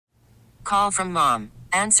Call from mom.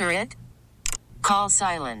 Answer it. Call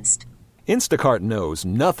silenced. Instacart knows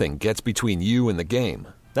nothing gets between you and the game.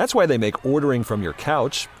 That's why they make ordering from your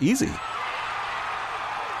couch easy.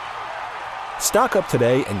 Stock up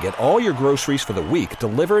today and get all your groceries for the week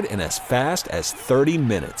delivered in as fast as 30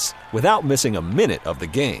 minutes without missing a minute of the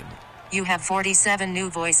game. You have 47 new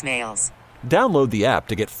voicemails. Download the app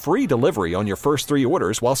to get free delivery on your first 3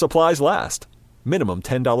 orders while supplies last. Minimum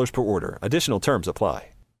 $10 per order. Additional terms apply.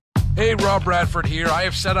 Hey, Rob Bradford here. I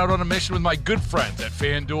have set out on a mission with my good friends at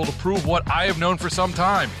FanDuel to prove what I have known for some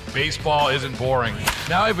time. Baseball isn't boring.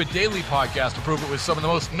 Now I have a daily podcast to prove it with some of the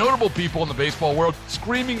most notable people in the baseball world,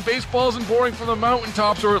 screaming baseball isn't boring from the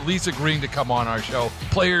mountaintops, or at least agreeing to come on our show.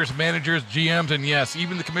 Players, managers, GMs, and yes,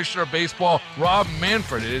 even the commissioner of baseball, Rob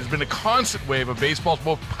Manfred. It has been a constant wave of baseball's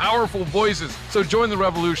most powerful voices. So join the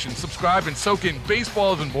revolution. Subscribe and soak in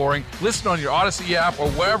Baseball Isn't Boring. Listen on your Odyssey app or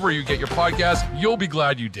wherever you get your podcasts. You'll be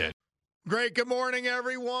glad you did. Great. Good morning,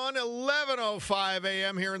 everyone. 11:05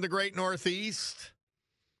 a.m. here in the great Northeast.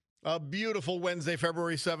 A beautiful Wednesday,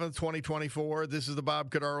 February 7th, 2024. This is the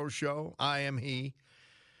Bob Cordaro Show. I am he.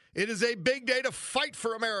 It is a big day to fight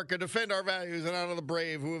for America, defend our values, and honor the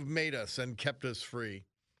brave who have made us and kept us free.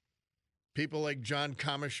 People like John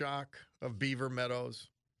Kamashak of Beaver Meadows,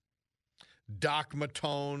 Doc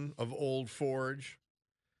Matone of Old Forge,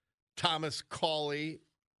 Thomas Cawley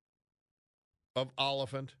of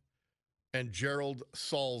Oliphant, and Gerald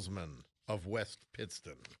Salzman of West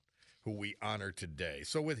Pittston, who we honor today.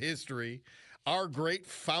 So with history, our great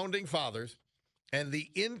founding fathers, and the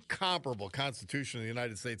incomparable Constitution of the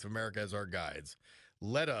United States of America as our guides,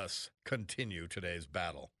 let us continue today's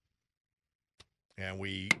battle. And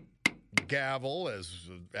we gavel, as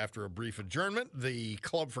after a brief adjournment, the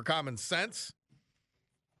Club for Common Sense,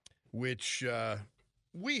 which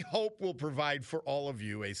we hope will provide for all of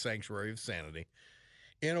you a sanctuary of sanity.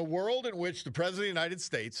 In a world in which the President of the United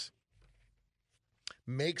States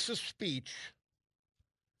makes a speech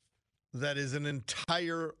that is an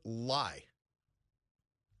entire lie.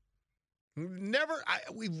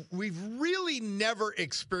 We've really never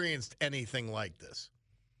experienced anything like this.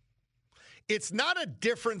 It's not a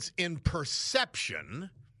difference in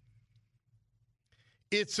perception.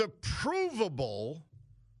 It's a provable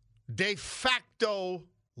de facto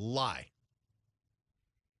lie.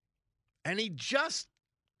 And he just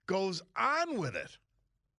goes on with it.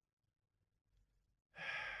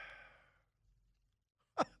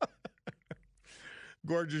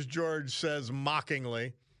 Gorgeous George says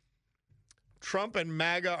mockingly, Trump and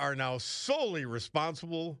MAGA are now solely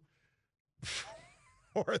responsible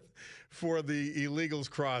for the illegals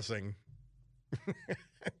crossing.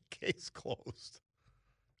 Case closed.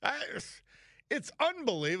 It's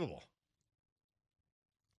unbelievable.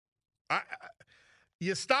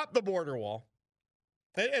 You stop the border wall.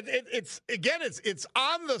 It's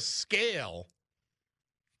on the scale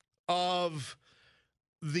of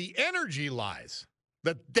the energy lies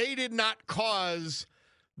that they did not cause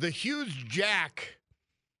the huge jack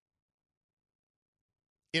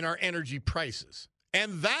in our energy prices,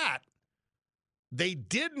 and that they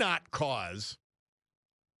did not cause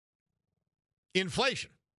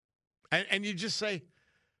inflation. And you just say,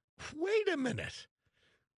 wait a minute.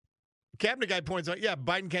 Cabinet guy points out, yeah,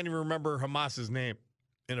 Biden can't even remember Hamas's name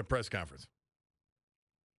in a press conference.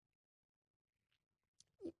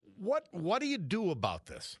 What do you do about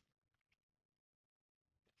this?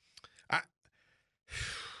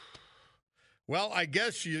 Well, I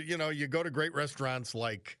guess you go to great restaurants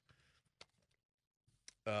like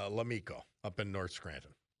L'Amico up in North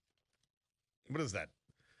Scranton. What is that?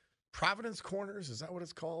 Providence Corners? Is that what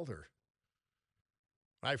it's called? Or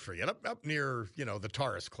I forget. Up near, the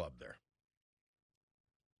Taurus Club there.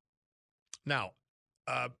 Now,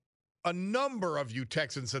 a number of you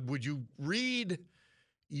texted and said, would you read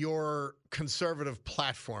your conservative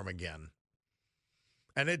platform again?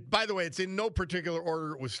 And by the way, it's in no particular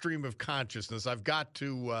order. It was stream of consciousness. I've got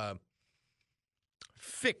to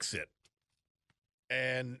fix it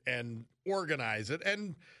and organize it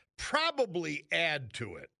and probably add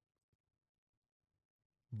to it.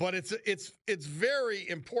 But it's very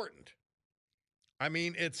important. I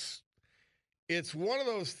mean, it's one of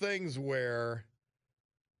those things where,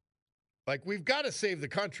 like, we've got to save the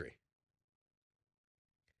country.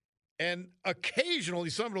 And occasionally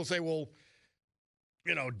someone will say, well,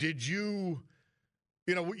 did you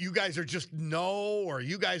guys are just no, or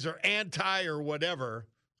you guys are anti or whatever.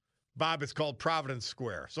 Bob, it's called Providence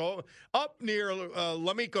Square. So up near,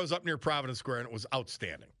 L'Amico's up near Providence Square, and it was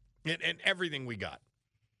outstanding. And everything we got.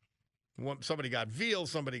 Somebody got veal,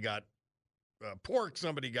 somebody got pork,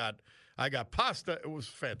 I got pasta. It was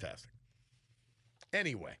fantastic.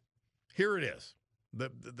 Anyway, Here it is,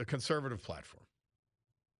 the conservative platform.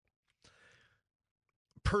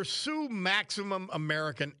 Pursue maximum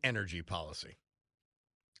American energy policy.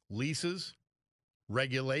 Leases,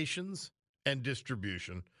 regulations, and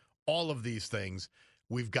distribution. All of these things,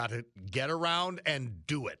 we've got to get around and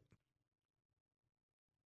do it.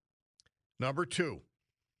 Number 2,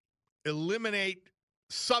 eliminate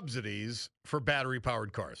subsidies for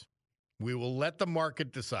battery-powered cars. We will let the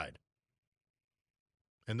market decide.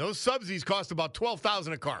 And those subsidies cost about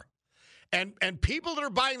 $12,000 a car. And people that are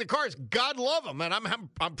buying the cars, God love them, and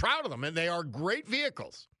I'm proud of them, and they are great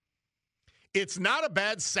vehicles. It's not a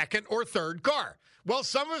bad second or third car. Well,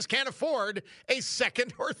 some of us can't afford a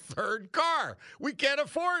second or third car. We can't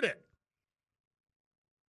afford it.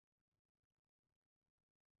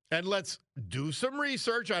 And let's do some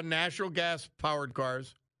research on natural gas-powered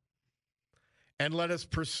cars, and let us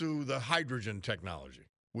pursue the hydrogen technology,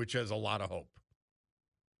 which has a lot of hope.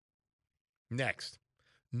 Next,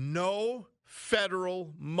 no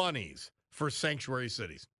federal monies for sanctuary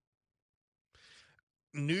cities.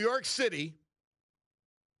 New York City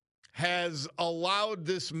has allowed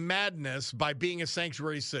this madness by being a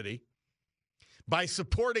sanctuary city, by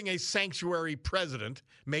supporting a sanctuary president,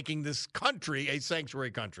 making this country a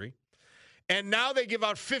sanctuary country, and now they give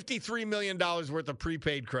out $53 million worth of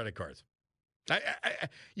prepaid credit cards.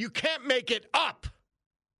 You can't make it up.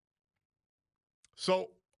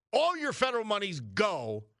 So all your federal monies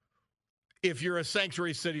go if you're a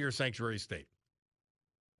sanctuary city or sanctuary state.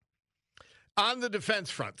 On the defense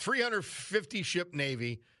front, 350-ship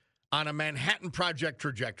Navy on a Manhattan Project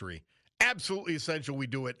trajectory. Absolutely essential we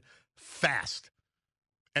do it fast.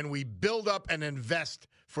 And we build up and invest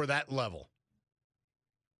for that level.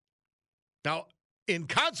 Now, in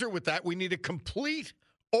concert with that, we need a complete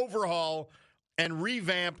overhaul and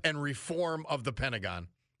revamp and reform of the Pentagon,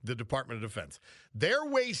 the Department of Defense. They're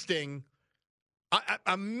wasting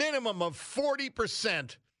a minimum of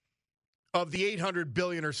 40% of the $800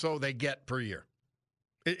 billion or so they get per year.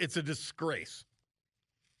 It's a disgrace.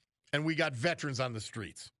 And we got veterans on the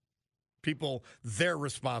streets, people they're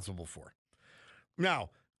responsible for.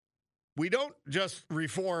 Now, we don't just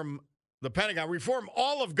reform the Pentagon, reform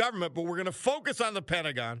all of government, but we're going to focus on the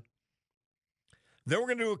Pentagon. Then we're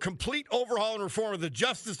going to do a complete overhaul and reform of the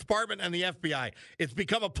Justice Department and the FBI. It's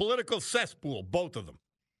become a political cesspool, both of them.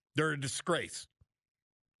 They're a disgrace.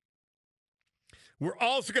 We're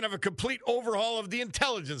also going to have a complete overhaul of the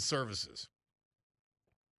intelligence services.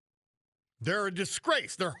 They're a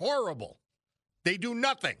disgrace. They're horrible. They do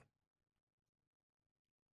nothing.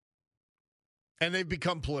 And they've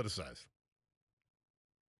become politicized.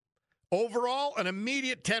 Overall, an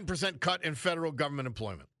immediate 10% cut in federal government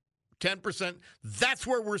employment. 10%, that's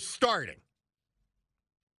where we're starting.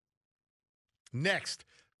 Next,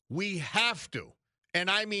 we have to, and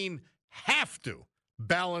I mean have to,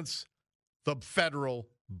 balance the federal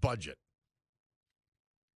budget.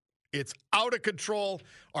 It's out of control.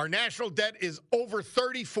 Our national debt is over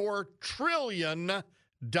 $34 trillion.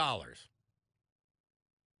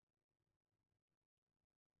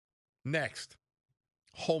 Next,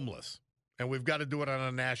 homeless. And we've got to do it on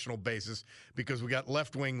a national basis because we got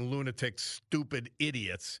left-wing lunatic, stupid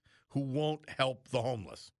idiots who won't help the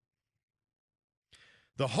homeless.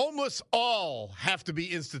 The homeless all have to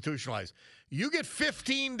be institutionalized. You get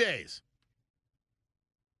 15 days.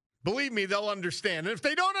 Believe me, they'll understand. And if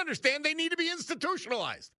they don't understand, they need to be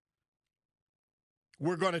institutionalized.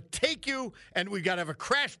 We're going to take you, and we've got to have a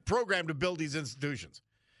crash program to build these institutions.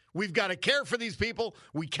 We've got to care for these people.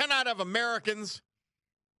 We cannot have Americans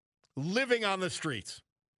living on the streets.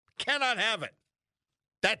 Cannot have it.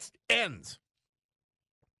 That ends.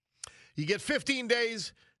 You get 15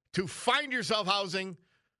 days to find yourself housing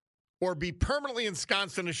or be permanently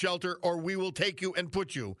ensconced in a shelter, or we will take you and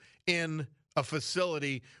put you in a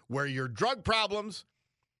facility where your drug problems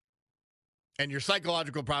and your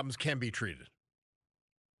psychological problems can be treated.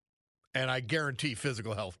 And I guarantee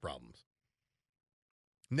physical health problems.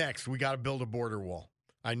 Next, we got to build a border wall.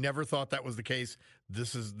 I never thought that was the case.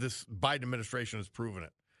 This Biden administration has proven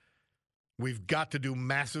it. We've got to do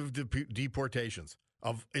massive deportations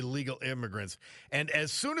of illegal immigrants. And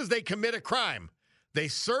as soon as they commit a crime, they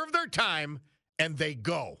serve their time and they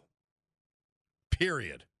go.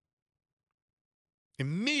 Period.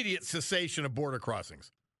 Immediate cessation of border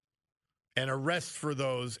crossings and arrest for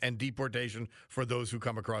those and deportation for those who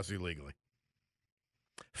come across illegally.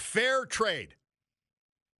 Fair trade.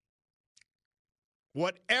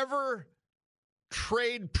 Whatever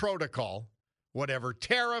trade protocol, whatever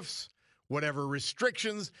tariffs, whatever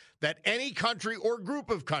restrictions that any country or group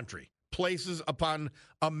of country places upon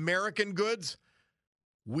American goods,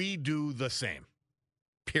 we do the same.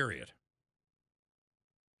 Period.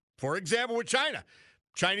 For example, with China.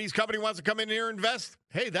 Chinese company wants to come in here and invest.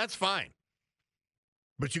 Hey, that's fine.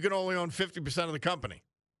 But you can only own 50% of the company.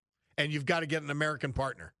 And you've got to get an American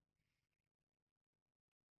partner.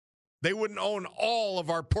 They wouldn't own all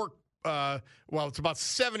of our pork. It's about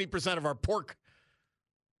 70% of our pork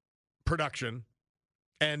production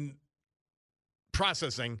and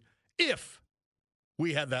processing if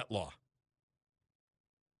we had that law.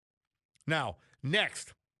 Now,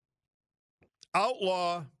 next,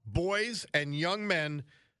 outlaw boys and young men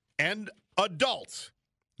and adults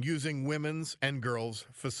using women's and girls'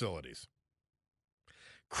 facilities.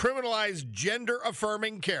 Criminalize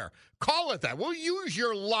gender-affirming care. Call it that. We'll use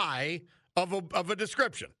your lie of a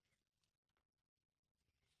description.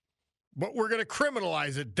 But we're going to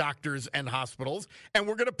criminalize it, doctors and hospitals, and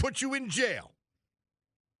we're going to put you in jail.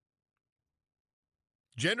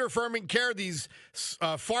 Gender-affirming care, these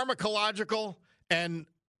pharmacological and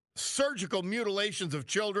surgical mutilations of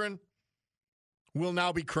children will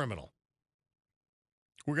now be criminal.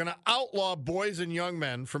 We're going to outlaw boys and young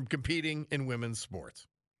men from competing in women's sports.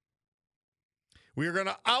 We are going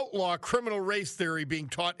to outlaw criminal race theory being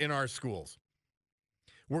taught in our schools.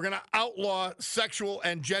 We're going to outlaw sexual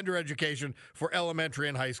and gender education for elementary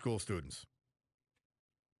and high school students.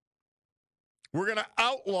 We're going to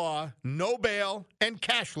outlaw no bail and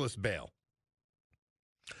cashless bail.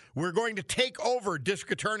 We're going to take over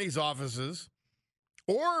district attorney's offices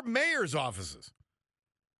or mayor's offices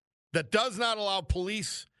that does not allow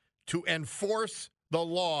police to enforce the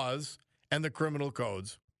laws and the criminal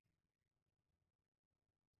codes,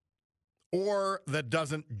 or that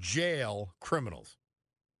doesn't jail criminals.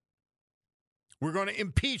 We're going to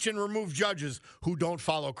impeach and remove judges who don't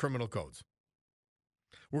follow criminal codes.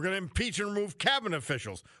 We're going to impeach and remove cabinet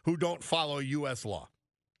officials who don't follow U.S. law.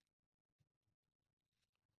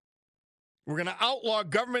 We're going to outlaw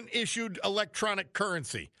government-issued electronic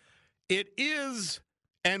currency. It is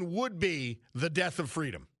and would be the death of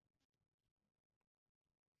freedom.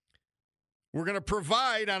 We're going to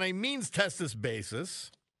provide on a means-tested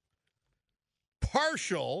basis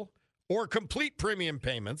partial or complete premium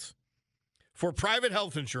payments for private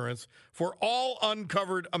health insurance for all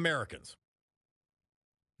uncovered Americans.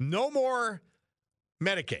 No more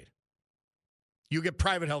Medicaid. You get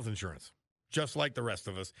private health insurance, just like the rest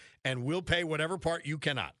of us, and we'll pay whatever part you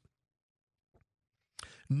cannot.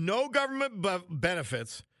 No government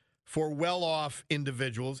benefits for well-off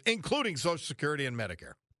individuals, including Social Security and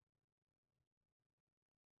Medicare.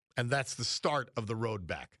 And that's the start of the road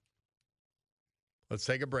back. Let's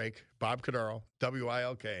take a break. Bob Cordaro,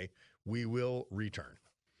 WILK. We will return.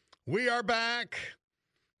 We are back.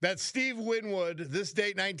 That's Steve Winwood. This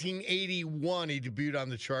date, 1981, he debuted on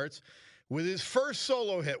the charts with his first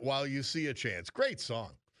solo hit, While You See a Chance. Great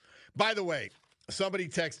song. By the way, somebody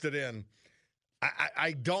texted in.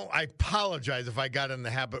 I apologize if I got in the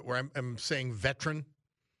habit where I'm saying veteran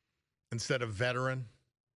instead of veteran.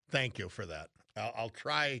 Thank you for that. I'll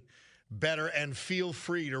try better, and feel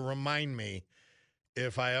free to remind me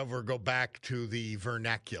if I ever go back to the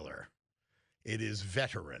vernacular. It is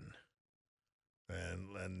veteran.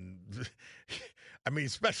 And I mean,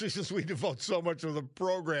 especially since we devote so much of the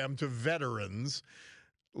program to veterans,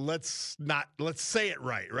 let's say it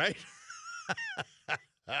right?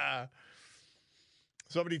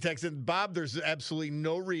 Somebody texted, Bob, there's absolutely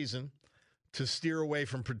no reason to steer away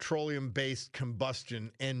from petroleum-based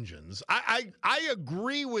combustion engines. I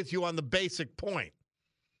agree with you on the basic point.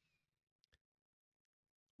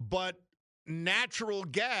 But natural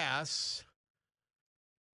gas,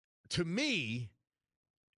 to me,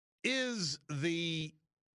 is the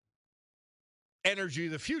energy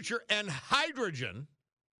of the future, and hydrogen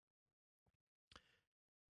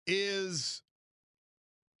is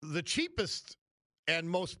the cheapest and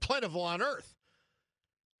most plentiful on Earth.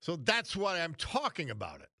 So that's why I'm talking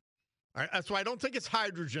about it. All right? That's why I don't think it's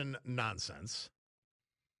hydrogen nonsense.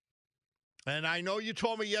 And I know you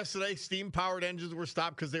told me yesterday steam-powered engines were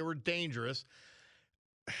stopped because they were dangerous.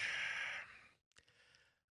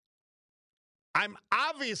 I'm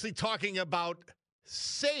obviously talking about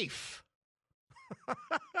safe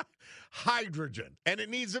hydrogen, and it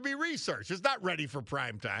needs to be researched. It's not ready for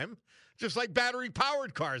prime time, just like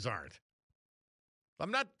battery-powered cars aren't.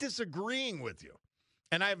 I'm not disagreeing with you,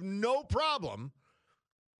 and I have no problem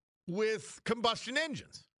with combustion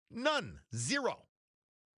engines. None. Zero.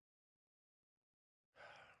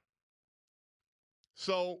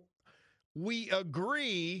 So we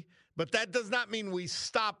agree, but that does not mean we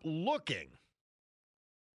stop looking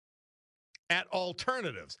at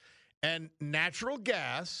alternatives. And natural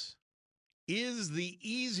gas is the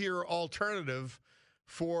easier alternative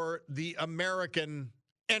for the American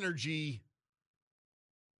energy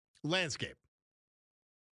landscape.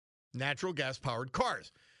 Natural gas-powered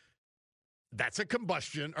cars. That's a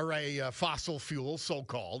combustion or a fossil fuel,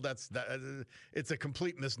 so-called. It's a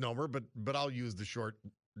complete misnomer, but I'll use the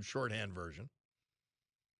shorthand version.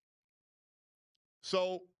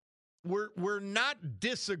 So we're not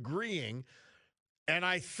disagreeing, and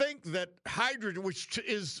I think that hydrogen, which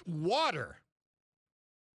is water,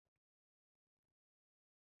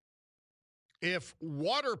 if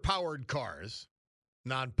water-powered cars,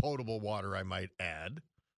 non-potable water, I might add,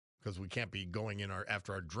 because we can't be going in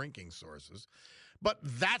after our drinking sources, but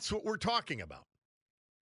that's what we're talking about.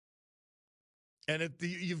 And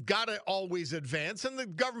you've got to always advance, and the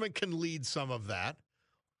government can lead some of that.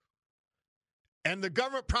 And the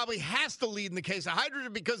government probably has to lead in the case of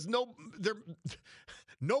hydrogen because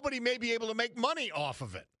nobody may be able to make money off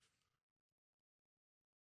of it.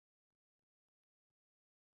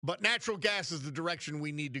 But natural gas is the direction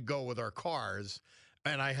we need to go with our cars,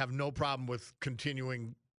 and I have no problem with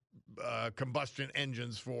continuing combustion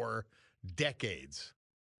engines for decades.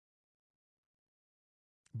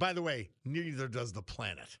 By the way, neither does the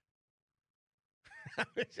planet.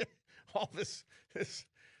 All this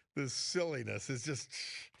silliness is just,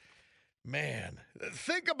 man.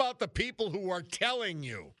 Think about the people who are telling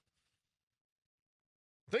you.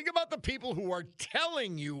 Think about the people who are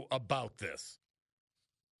telling you about this.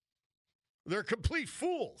 They're complete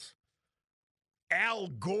fools. Al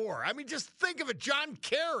Gore. I mean, just think of it. John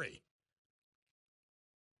Kerry.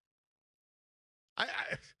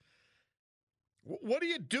 What do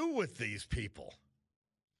you do with these people?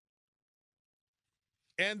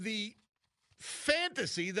 And the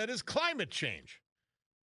fantasy that is climate change.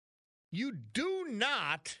 You do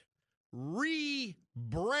not rebrand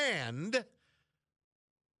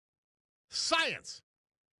science.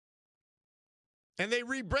 And they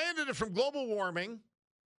rebranded it from global warming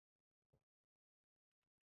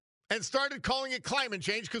and started calling it climate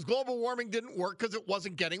change because global warming didn't work because it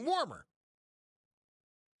wasn't getting warmer.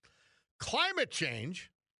 Climate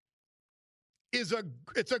change it's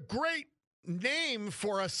a great name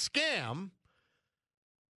for a scam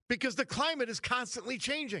because the climate is constantly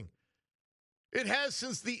changing. It has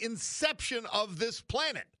since the inception of this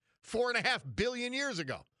planet 4.5 billion years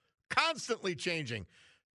ago. Constantly changing.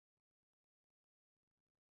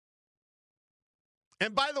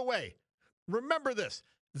 And by the way, remember this.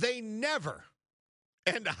 They never,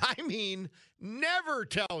 and I mean never,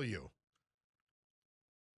 tell you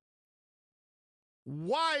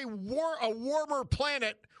why a warmer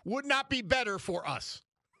planet would not be better for us.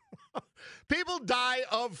 People die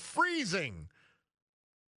of freezing.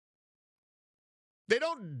 They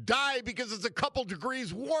don't die because it's a couple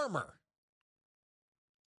degrees warmer.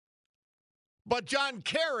 But John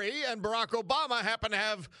Kerry and Barack Obama happen to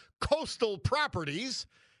have coastal properties,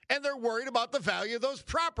 and they're worried about the value of those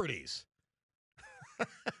properties.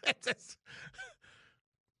 They're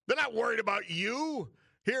not worried about you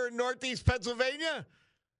here in Northeast Pennsylvania.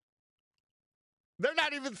 They're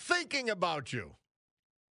not even thinking about you.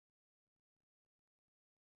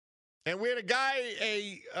 And we had a guy,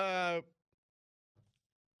 a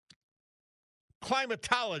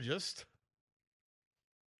climatologist,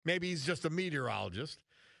 maybe he's just a meteorologist,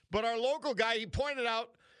 but our local guy, he pointed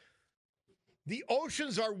out the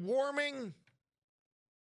oceans are warming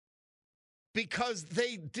because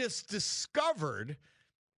they just discovered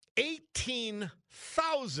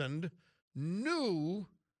 18,000 new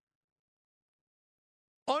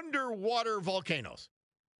underwater volcanoes.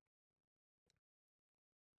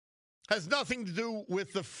 Has nothing to do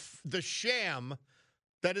with the sham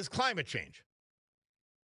that is climate change.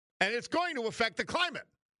 And it's going to affect the climate.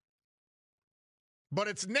 But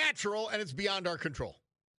it's natural and it's beyond our control.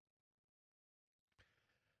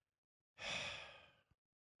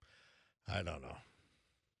 I don't know.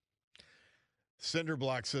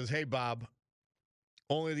 Cinderblock says, hey, Bob,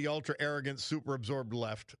 only the ultra-arrogant, super-absorbed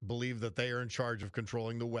left believe that they are in charge of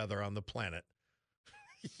controlling the weather on the planet.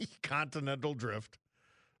 Continental drift,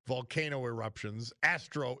 volcano eruptions,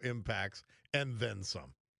 astro impacts, and then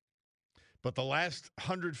some. But the last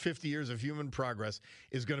 150 years of human progress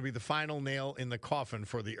is going to be the final nail in the coffin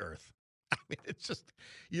for the earth. I mean, it's just,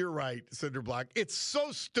 you're right, Cinderblock. It's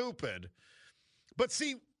so stupid. But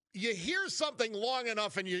see, you hear something long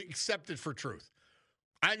enough and you accept it for truth.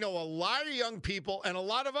 I know a lot of young people and a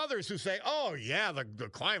lot of others who say, oh, yeah, the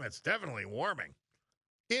climate's definitely warming.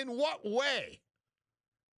 In what way?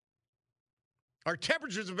 Our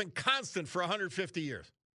temperatures have been constant for 150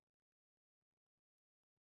 years.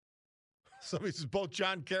 Somebody says both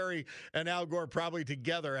John Kerry and Al Gore probably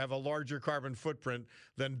together have a larger carbon footprint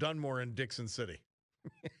than Dunmore and Dixon City.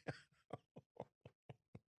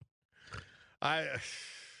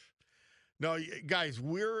 No, guys,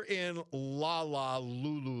 we're in La La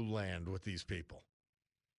Lulu land with these people.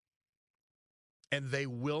 And they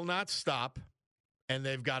will not stop. And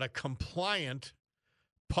they've got a compliant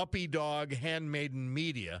puppy dog handmaiden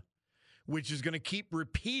media, which is going to keep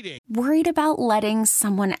repeating. Worried about letting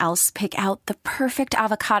someone else pick out the perfect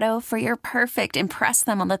avocado for your perfect impress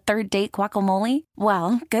them on the third date guacamole?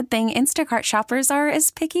 Well, good thing Instacart shoppers are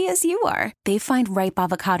as picky as you are. They find ripe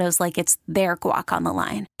avocados like it's their guac on the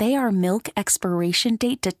line. They are milk expiration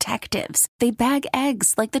date detectives. They bag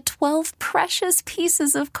eggs like the 12 precious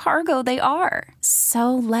pieces of cargo they are.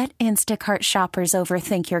 So let Instacart shoppers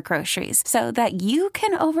overthink your groceries so that you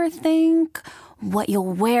can overthink what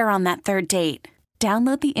you'll wear on that third date.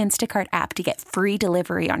 Download the Instacart app to get free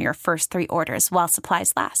delivery on your first 3 orders while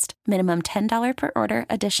supplies last. Minimum $10 per order.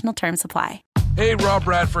 Additional terms apply. Hey, Rob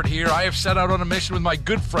Bradford here. I have set out on a mission with my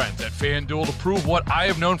good friends at FanDuel to prove what I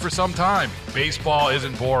have known for some time. Baseball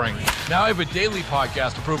isn't boring. Now I have a daily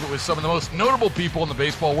podcast to prove it with some of the most notable people in the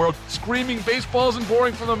baseball world, screaming baseball isn't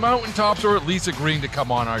boring from the mountaintops, or at least agreeing to come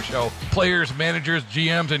on our show. Players, managers,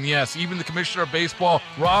 GMs, and yes, even the commissioner of baseball,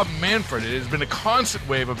 Rob Manfred. It has been a constant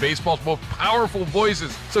wave of baseball's most powerful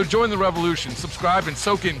voices. So join the revolution. Subscribe and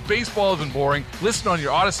soak in Baseball Isn't Boring. Listen on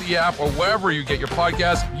your Odyssey app or wherever you get your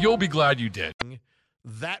podcasts. You'll be glad you did.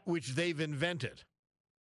 That which they've invented.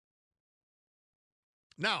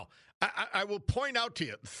 Now, I will point out to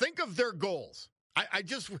you, think of their goals. I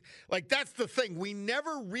just, like, that's the thing. We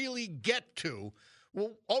never really get to,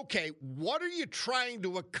 well, okay, what are you trying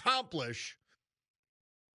to accomplish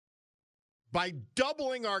by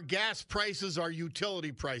doubling our gas prices, our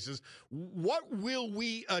utility prices? What will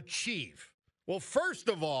we achieve? Well, first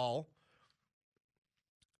of all,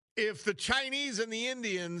 if the Chinese and the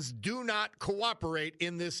Indians do not cooperate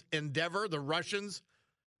in this endeavor, the Russians,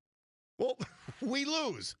 well, we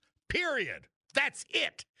lose, period. That's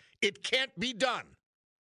it. It can't be done.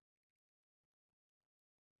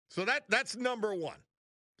 So that's number one.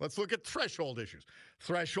 Let's look at threshold issues.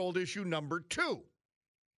 Threshold issue number 2.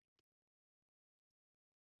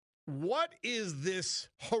 What is this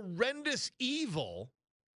horrendous evil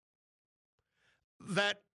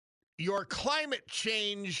that your climate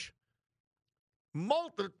change,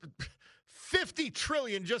 50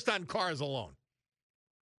 trillion just on cars alone?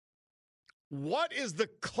 What is the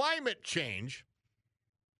climate change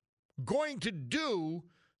going to do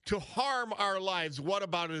to harm our lives? What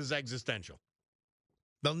about it is existential?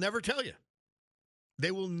 They'll never tell you. They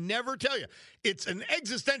will never tell you. It's an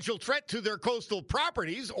existential threat to their coastal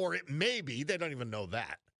properties, or it may be. They don't even know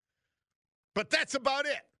that. But that's about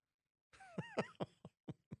it.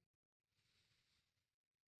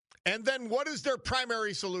 And then what is their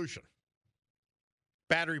primary solution?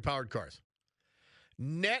 Battery-powered cars.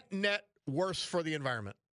 Net worse for the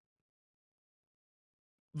environment.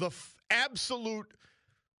 The absolute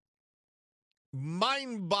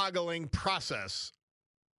mind-boggling process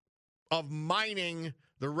of mining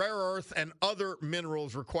the rare earth and other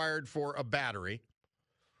minerals required for a battery,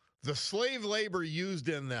 the slave labor used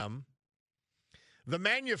in them, the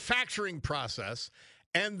manufacturing process,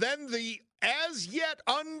 and then the as yet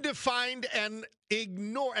undefined and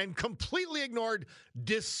completely ignored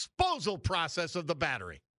disposal process of the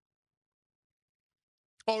battery.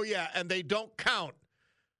 Oh, yeah, and they don't count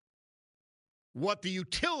what the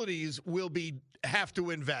utilities will have to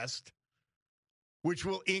invest, which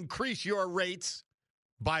will increase your rates,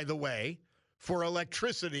 by the way, for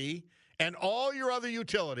electricity and all your other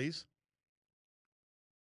utilities,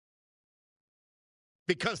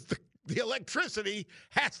 because the electricity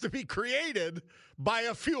has to be created by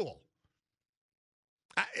a fuel.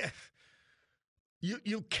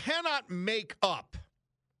 You cannot make up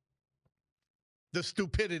the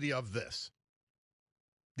stupidity of this,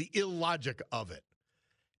 the illogic of it.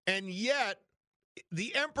 And yet,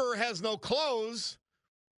 the emperor has no clothes.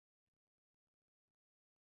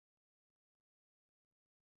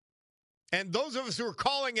 And those of us who are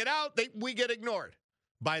calling it out, we get ignored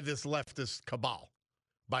by this leftist cabal,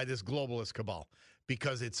 by this globalist cabal,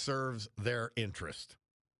 because it serves their interest.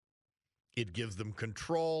 It gives them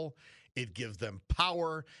control, it gives them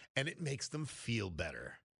power, and it makes them feel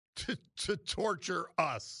better to torture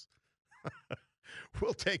us.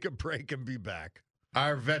 We'll take a break and be back.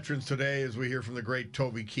 Our veterans today, as we hear from the great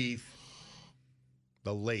Toby Keith,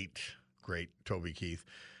 the late, great Toby Keith.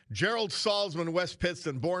 Gerald Salzman, West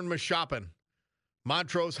Pittston, born Mashopin,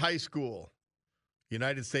 Montrose High School,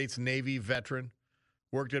 United States Navy veteran,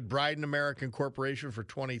 worked at Bryden American Corporation for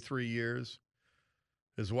 23 years.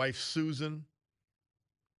 His wife, Susan,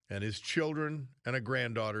 and his children and a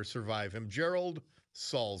granddaughter survive him. Gerald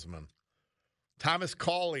Salzman, Thomas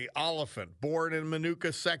Cawley, Oliphant, born in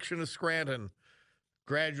Manuka section of Scranton,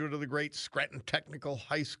 graduate of the great Scranton Technical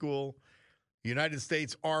High School, United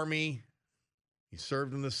States Army. He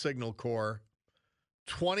served in the Signal Corps.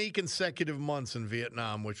 20 consecutive months in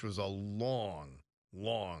Vietnam, which was a long,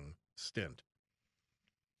 long stint.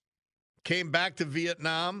 Came back to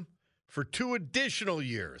Vietnam for 2 additional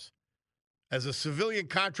years as a civilian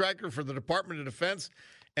contractor for the Department of Defense,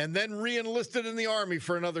 and then re-enlisted in the Army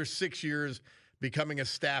for another 6 years, becoming a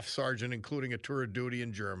staff sergeant, including a tour of duty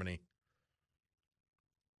in Germany.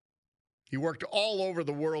 He worked all over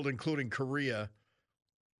the world, including Korea,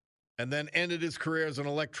 and then ended his career as an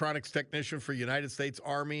electronics technician for United States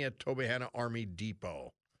Army at Tobyhanna Army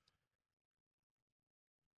Depot.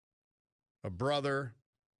 A brother,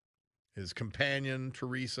 his companion,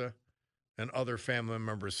 Teresa, and other family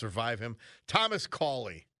members survive him. Thomas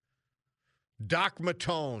Cawley, Doc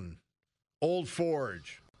Matone, Old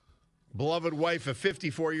Forge, beloved wife of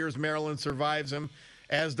 54 years, Marilyn, survives him,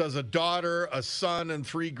 as does a daughter, a son, and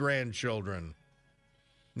 3 grandchildren.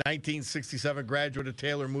 1967, graduate of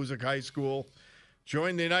Taylor Music High School.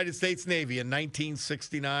 Joined the United States Navy in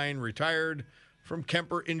 1969. Retired from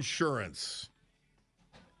Kemper Insurance.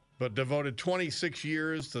 But devoted 26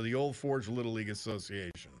 years to the Old Forge Little League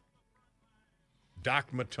Association.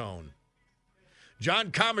 Doc Matone.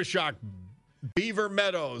 John Kamishak, Beaver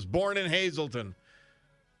Meadows, born in Hazleton.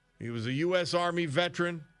 He was a U.S. Army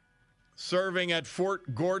veteran, serving at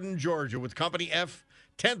Fort Gordon, Georgia, with Company F,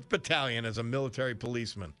 10th Battalion as a military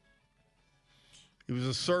policeman. He was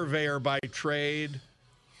a surveyor by trade,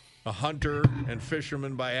 a hunter, and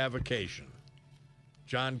fisherman by avocation.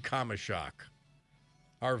 John Kamishak,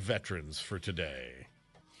 our veterans for today.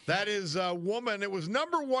 That is a woman. It was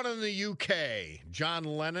number 1 in the UK. John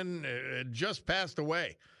Lennon had just passed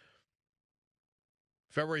away.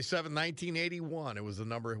 February 7, 1981. It was the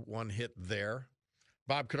number 1 hit there.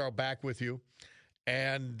 Bob Cordaro back with you.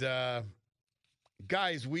 And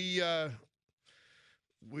guys, we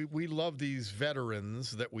love these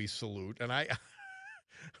veterans that we salute, and I'm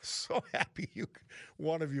so happy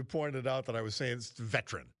one of you pointed out that I was saying it's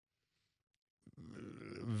veteran.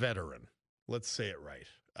 Let's say it right.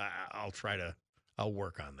 I'll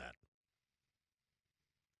work on that.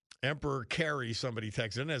 Emperor Carey, somebody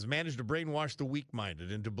texted in, has managed to brainwash the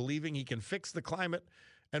weak-minded into believing he can fix the climate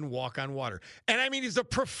and walk on water. And I mean, he's a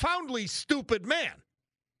profoundly stupid man.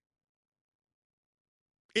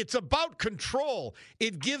 It's about control.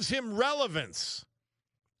 It gives him relevance.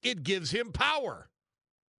 It gives him power.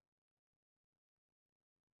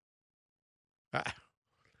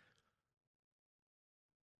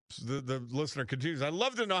 The listener continues, I'd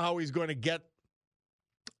love to know how he's going to get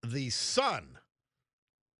the sun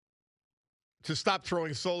to stop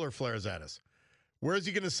throwing solar flares at us. Where is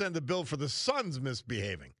he going to send the bill for the sun's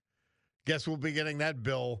misbehaving? Guess we'll be getting that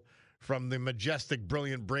bill from the majestic,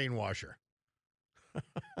 brilliant brainwasher.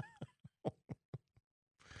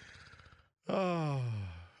 Oh,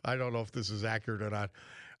 I don't know if this is accurate or not.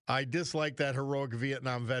 I dislike that heroic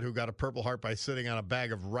Vietnam vet who got a Purple Heart by sitting on a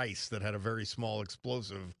bag of rice that had a very small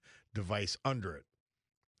explosive device under it.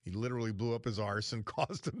 He literally blew up his arse and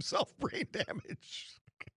caused himself brain damage.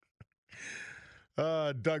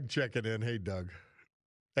 Doug checking in. Hey, Doug.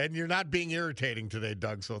 And you're not being irritating today,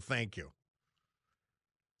 Doug, so thank you.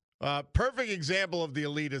 Perfect example of the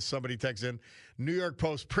elitist, somebody texts in. New York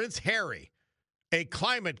Post, Prince Harry, a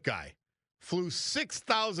climate guy, flew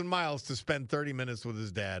 6,000 miles to spend 30 minutes with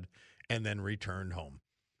his dad and then returned home.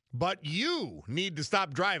 But you need to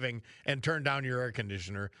stop driving and turn down your air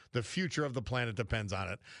conditioner. The future of the planet depends on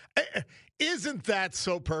it. Isn't that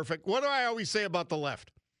so perfect? What do I always say about the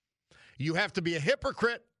left? You have to be a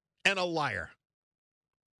hypocrite and a liar.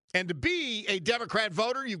 And to be a Democrat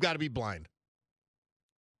voter, you've got to be blind.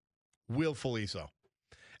 Willfully so.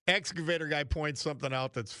 Excavator guy points something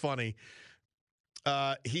out that's funny.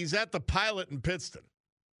 He's at the Pilot in Pittston,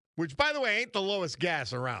 which, by the way, ain't the lowest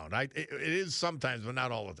gas around. It is sometimes, but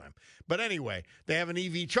not all the time. But anyway, they have an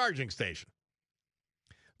EV charging station.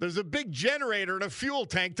 There's a big generator and a fuel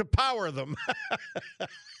tank to power them.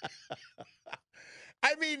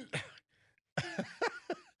 I mean,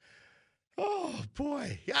 oh,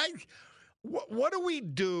 boy. What do we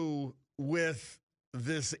do with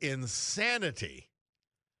this insanity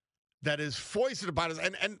that is foisted upon us?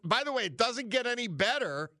 And by the way, it doesn't get any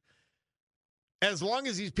better as long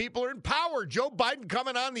as these people are in power. Joe Biden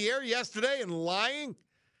coming on the air yesterday and lying,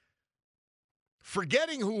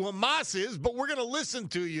 forgetting who Hamas is, but we're going to listen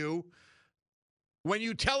to you when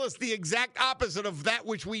you tell us the exact opposite of that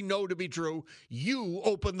which we know to be true. You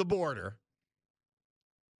open the border.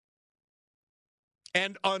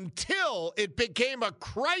 And until it became a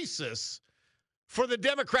crisis for the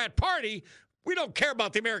Democrat Party. We don't care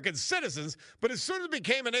about the American citizens, but as soon as it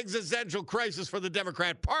became an existential crisis for the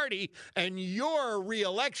Democrat Party and your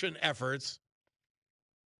reelection efforts,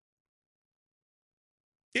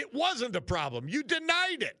 it wasn't a problem. You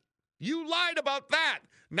denied it. You lied about that.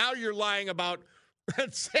 Now you're lying about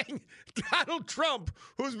saying Donald Trump,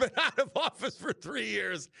 who's been out of office for 3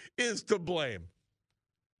 years, is to blame.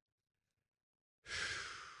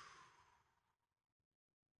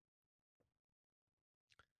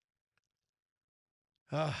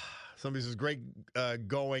 Somebody says, great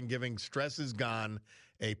going, giving Stress is Gone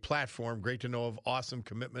a platform. Great to know of awesome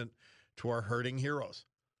commitment to our hurting heroes.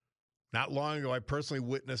 Not long ago, I personally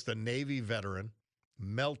witnessed a Navy veteran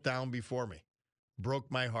melt down before me.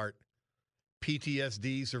 Broke my heart.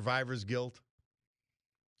 PTSD, survivor's guilt.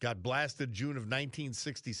 Got blasted June of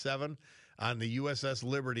 1967 on the USS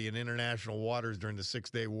Liberty in international waters during the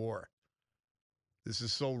Six-Day War. This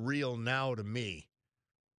is so real now to me.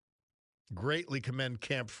 Greatly commend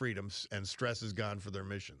Camp Freedom and Stress is Gone for their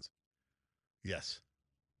missions. Yes.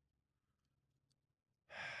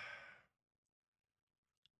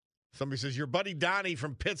 Somebody says, your buddy Donnie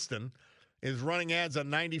from Pittston is running ads on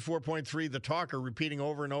 94.3 The Talker, repeating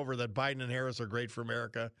over and over that Biden and Harris are great for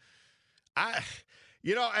America.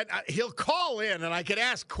 He'll call in and I could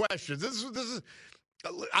ask questions. This is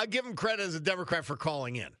I give him credit as a Democrat for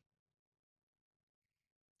calling in.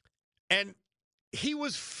 And he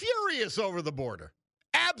was furious over the border.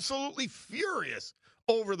 Absolutely furious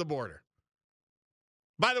over the border.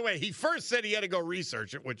 By the way, he first said he had to go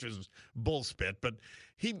research it, which was bullspit, but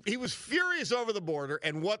he was furious over the border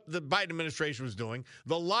and what the Biden administration was doing,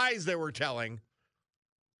 the lies they were telling.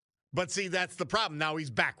 But see, that's the problem. Now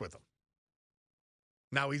he's back with them.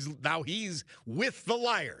 Now he's with the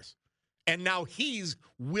liars. And now he's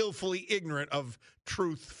willfully ignorant of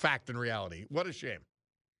truth, fact, and reality. What a shame.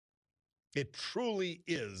 It truly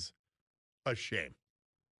is a shame.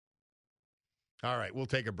 All right, we'll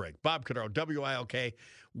take a break. Bob Cordaro, WILK.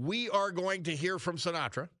 We are going to hear from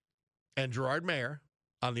Sinatra and Gerard Mayer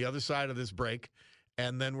on the other side of this break,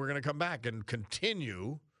 and then we're going to come back and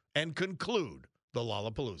continue and conclude the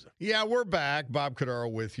Lollapalooza. Yeah, we're back. Bob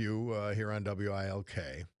Cordaro with you here on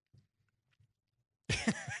WILK.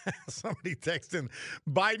 Somebody texted,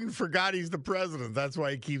 Biden forgot he's the president. That's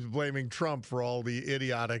why he keeps blaming Trump for all the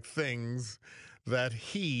idiotic things that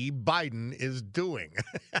Biden, is doing.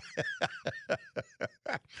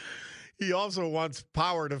 He also wants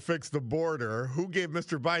power to fix the border. Who gave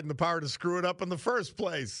Mr. Biden the power to screw it up in the first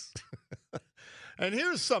place? And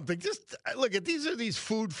here's something. Just look at these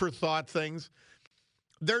food for thought things.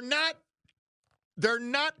 They're not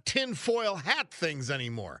tinfoil hat things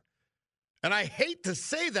anymore. And I hate to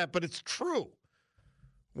say that, but it's true.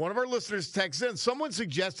 One of our listeners texts in, someone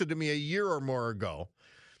suggested to me a year or more ago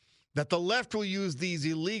that the left will use these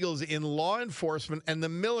illegals in law enforcement and the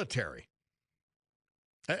military.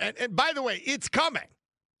 And by the way, it's coming.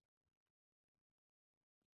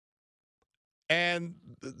 And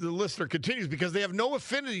the listener continues, because they have no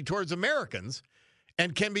affinity towards Americans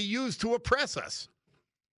and can be used to oppress us.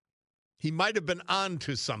 He might have been on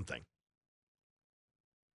to something.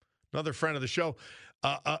 Another friend of the show,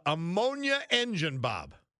 ammonia engine,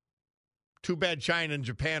 Bob. Too bad China and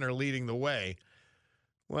Japan are leading the way.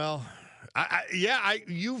 Well,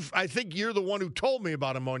 I think you're the one who told me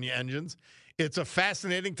about ammonia engines. It's a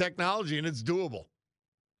fascinating technology, and it's doable.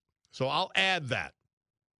 So I'll add that.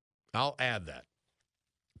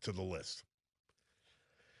 To the list.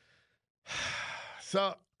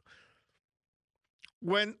 So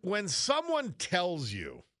when someone tells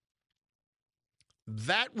you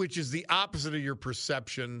that which is the opposite of your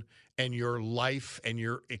perception and your life and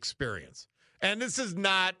your experience, and this is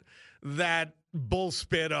not that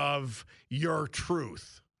bullspit of your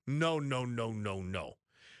truth. No.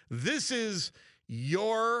 This is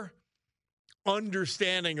your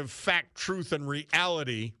understanding of fact, truth, and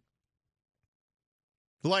reality,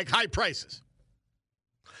 like high prices,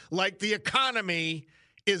 like the economy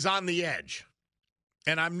is on the edge,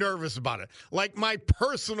 and I'm nervous about it, like my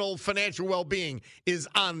personal financial well-being is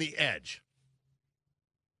on the edge,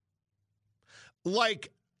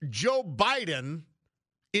 like Joe Biden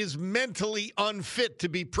is mentally unfit to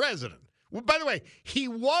be president. Well, by the way, he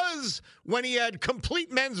was when he had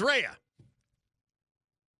complete mens rea.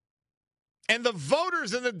 And the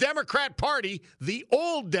voters in the Democrat Party, the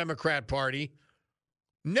old Democrat Party,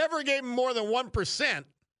 never gave him more than 1%.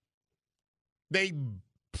 They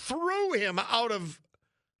threw him out of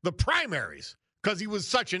the primaries because he was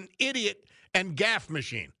such an idiot and gaffe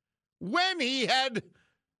machine when he had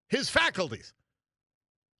his faculties.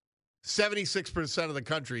 76% of the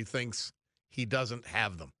country thinks he doesn't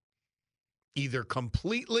have them. either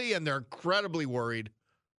completely and they're incredibly worried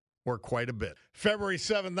or quite a bit. February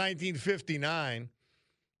 7, 1959,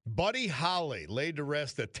 Buddy Holly laid to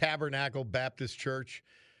rest at Tabernacle Baptist Church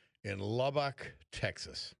in Lubbock,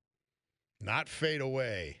 Texas. Not Fade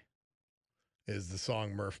Away is the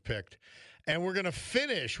song Murph picked. And we're going to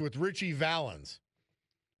finish with Richie Valens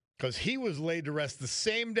because he was laid to rest the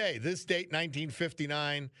same day, this date,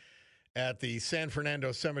 1959, at the San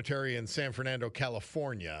Fernando Cemetery in San Fernando,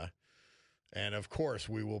 California. And, of course,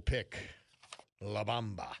 we will pick La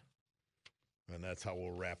Bamba. And that's how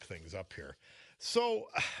we'll wrap things up here. So,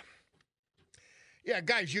 yeah,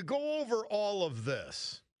 guys, you go over all of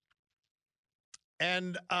this.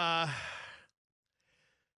 And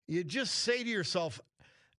you just say to yourself,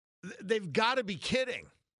 they've got to be kidding,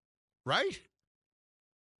 right?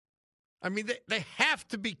 I mean, they have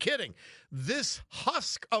to be kidding. This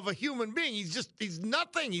husk of a human being, he's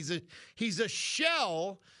nothing. He's a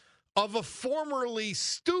shell of a formerly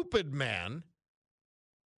stupid man.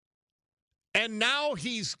 And now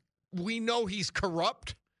we know he's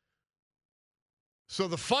corrupt. So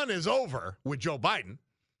the fun is over with Joe Biden.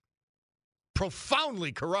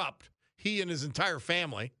 Profoundly corrupt, he and his entire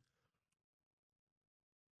family.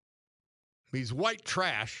 He's white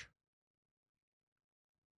trash.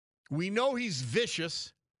 We know he's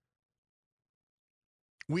vicious.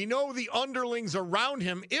 We know the underlings around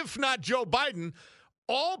him, if not Joe Biden,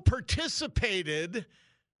 all participated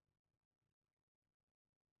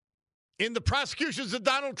in the prosecutions of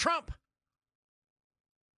Donald Trump.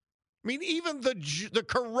 I mean, even the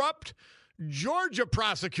corrupt Georgia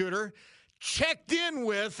prosecutor checked in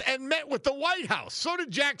with and met with the White House. So did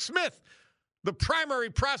Jack Smith, the primary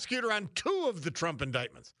prosecutor on 2 of the Trump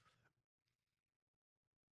indictments.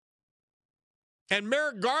 And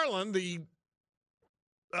Merrick Garland, the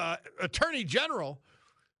Attorney General,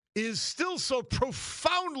 is still so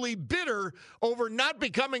profoundly bitter over not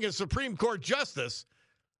becoming a Supreme Court justice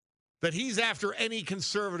that he's after any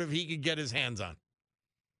conservative he could get his hands on.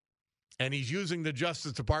 And he's using the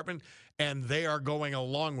Justice Department, and they are going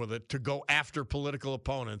along with it to go after political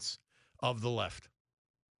opponents of the left.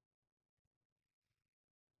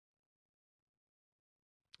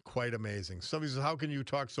 Quite amazing. Somebody says, how can you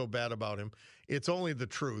talk so bad about him? It's only the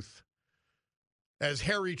truth. As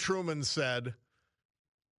Harry Truman said,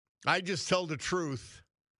 I just tell the truth,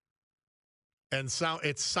 and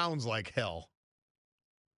it sounds like hell.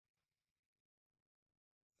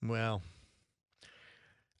 Well,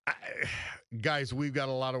 guys, we've got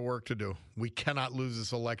a lot of work to do. We cannot lose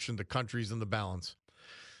this election. The country's in the balance.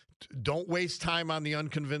 Don't waste time on the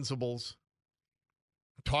unconvinceables.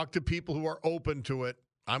 Talk to people who are open to it.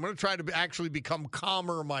 I'm going to try to actually become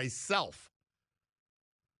calmer myself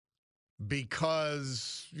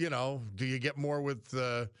because, do you get more with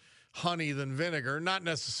honey than vinegar? Not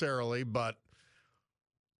necessarily, but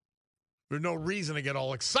there's no reason to get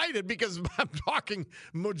all excited because I'm talking,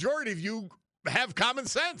 majority of you have common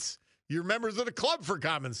sense. You're members of the club for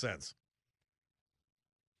common sense.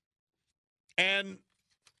 And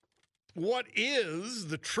what is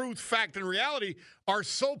the truth, fact, and reality are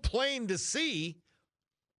so plain to see.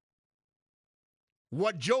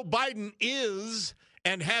 What Joe Biden is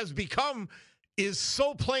and has become is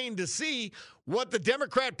so plain to see. What the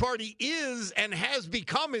Democrat Party is and has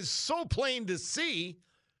become is so plain to see.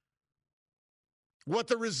 What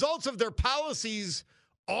the results of their policies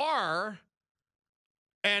are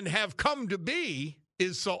and have come to be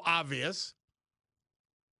is so obvious.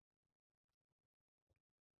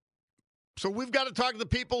 So we've got to talk to the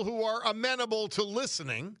people who are amenable to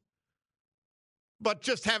listening, but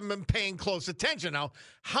just haven't been paying close attention. Now,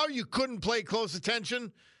 how you couldn't pay close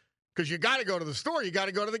attention? Because you got to go to the store, you got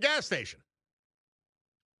to go to the gas station.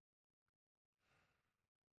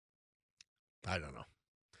 I don't know.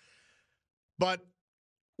 But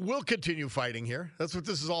we'll continue fighting here. That's what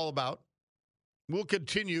this is all about. We'll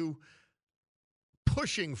continue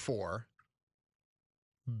pushing for,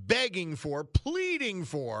 begging for, pleading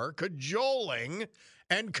for, cajoling,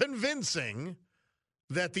 and convincing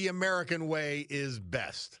that the American way is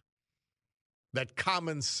best, that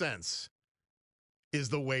common sense is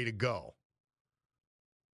the way to go.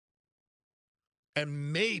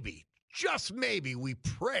 And maybe, just maybe, we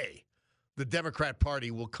pray the Democrat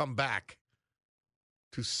Party will come back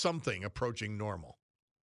to something approaching normal.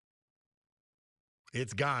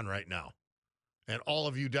 It's gone right now. And all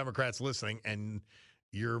of you Democrats listening, and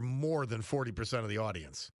you're more than 40% of the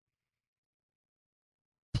audience,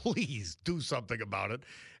 please do something about it.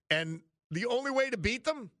 And the only way to beat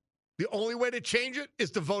them, the only way to change it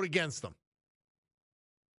is to vote against them.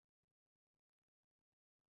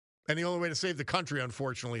 And the only way to save the country,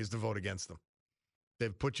 unfortunately, is to vote against them.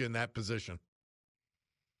 They've put you in that position.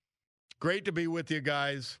 Great to be with you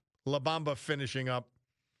guys. La Bamba finishing up.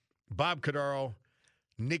 Bob Cordaro,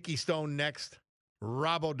 Nikki Stone next.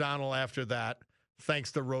 Rob O'Donnell after that.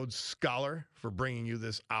 Thanks to Rhodes Scholar for bringing you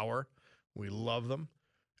this hour. We love them.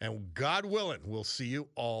 And God willing, we'll see you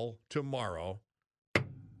all tomorrow.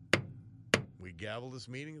 We gavel this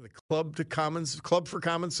meeting, the Club for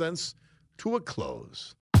Common Sense, to a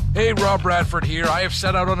close. Hey, Rob Bradford here. I have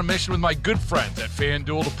set out on a mission with my good friends at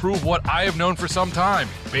FanDuel to prove what I have known for some time.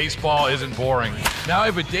 Baseball isn't boring. Now I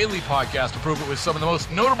have a daily podcast to prove it with some of the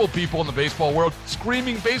most notable people in the baseball world,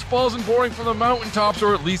 screaming baseball isn't boring from the mountaintops,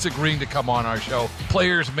 or at least agreeing to come on our show.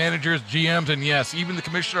 Players, managers, GMs, and yes, even the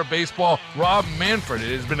commissioner of baseball, Rob Manfred.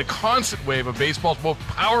 It has been a constant wave of baseball's most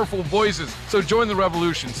powerful voices. So join the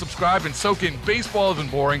revolution. Subscribe and soak in Baseball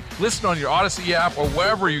Isn't Boring. Listen on your Odyssey app or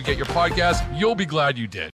wherever you get your podcasts. You'll be glad you did.